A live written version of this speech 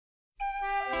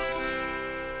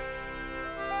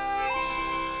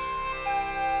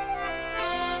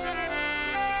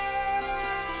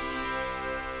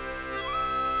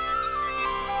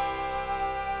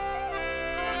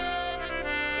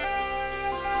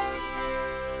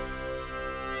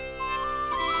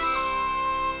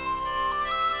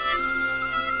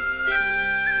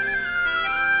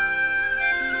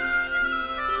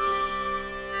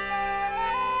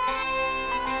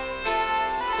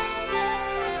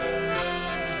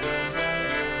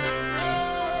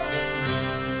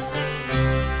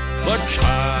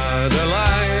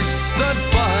cadillac stood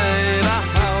by the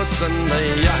house, and the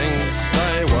yanks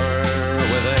they were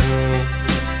within.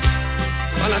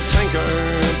 And the tinker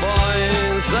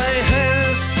boys they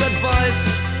hissed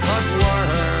advice hot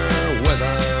were with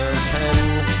a pen.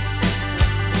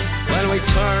 When we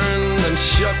turned and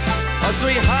shook as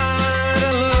we had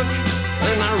a look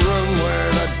in the room where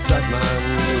the dead man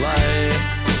lay.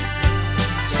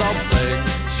 So big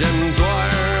Jim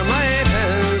Dwyer made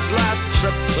his last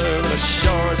trip to the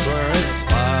shores where his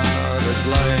fathers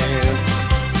lay.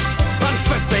 And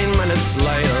 15 minutes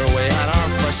later we had our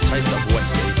first taste of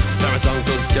whiskey. There was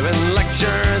uncles giving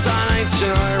lectures on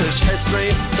ancient Irish history.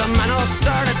 The men all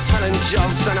started telling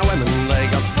jokes and the women they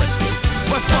got frisky.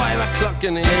 By 5 o'clock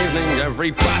in the evening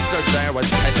every bastard there was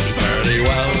piskey. Pretty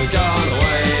well gone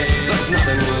away, there's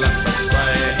nothing left to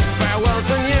say. Farewell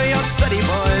to New York City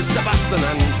boys, to Boston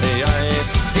and PA.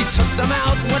 He took them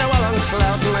out with a well-known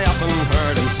clout, and I often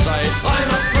heard him say, I'm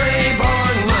a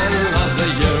free-born man of the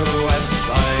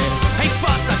USA. He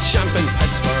fought the champ in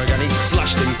Pittsburgh and he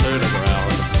slushed him to the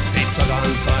ground. He took on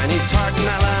Tiny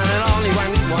Tartanella and it only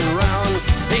went one round.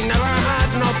 He never had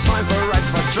no time for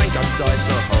rights, for drink or dice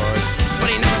or horse. But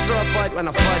he never threw a fight when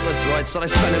the fight was right, so they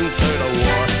sent him to the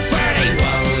war. Pretty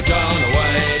well gone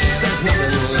away, there's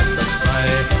nothing left to say.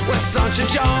 Well, Staunch and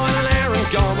Joe and an Aaron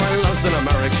go, my love's in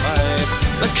America.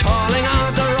 The calling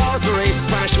out the rosary,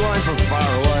 Spanish wine from far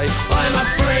away. I'm a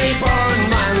free-born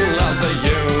man, love the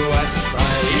USA.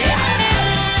 Yeah!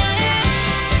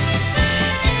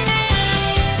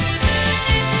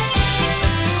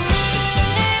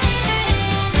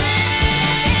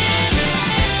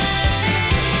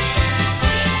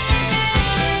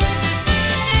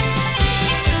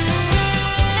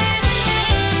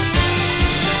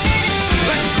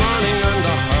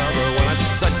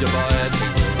 Goodbye to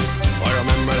you. I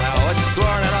remembered how I swore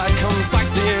that I'd come back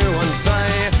to you one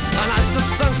day. And as the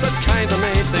sunset came to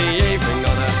meet the evening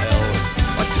on a hill,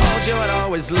 I told you I'd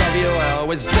always love you, I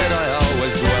always did, I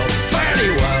always will.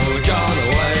 Fairly well